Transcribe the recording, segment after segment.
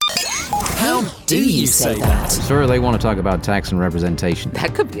How do you say that? Sir, they want to talk about tax and representation.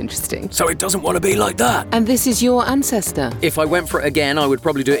 That could be interesting. So it doesn't want to be like that. And this is your ancestor. If I went for it again, I would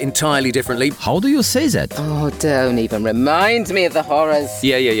probably do it entirely differently. How do you say that? Oh, don't even remind me of the horrors.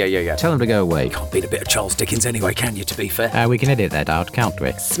 Yeah. Tell him to go away. Can't beat a bit of Charles Dickens anyway, can you, to be fair? We can edit that out, can't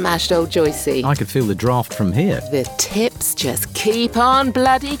we? Smashed old Joycey. I could feel the draft from here. The tips just keep on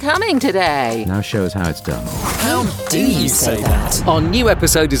bloody coming today. Now show us how it's done. How do you say that? Our new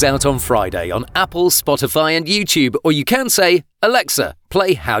episode is out on Friday on Apple, Spotify and YouTube, or you can say, Alexa,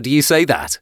 play How Do You Say That?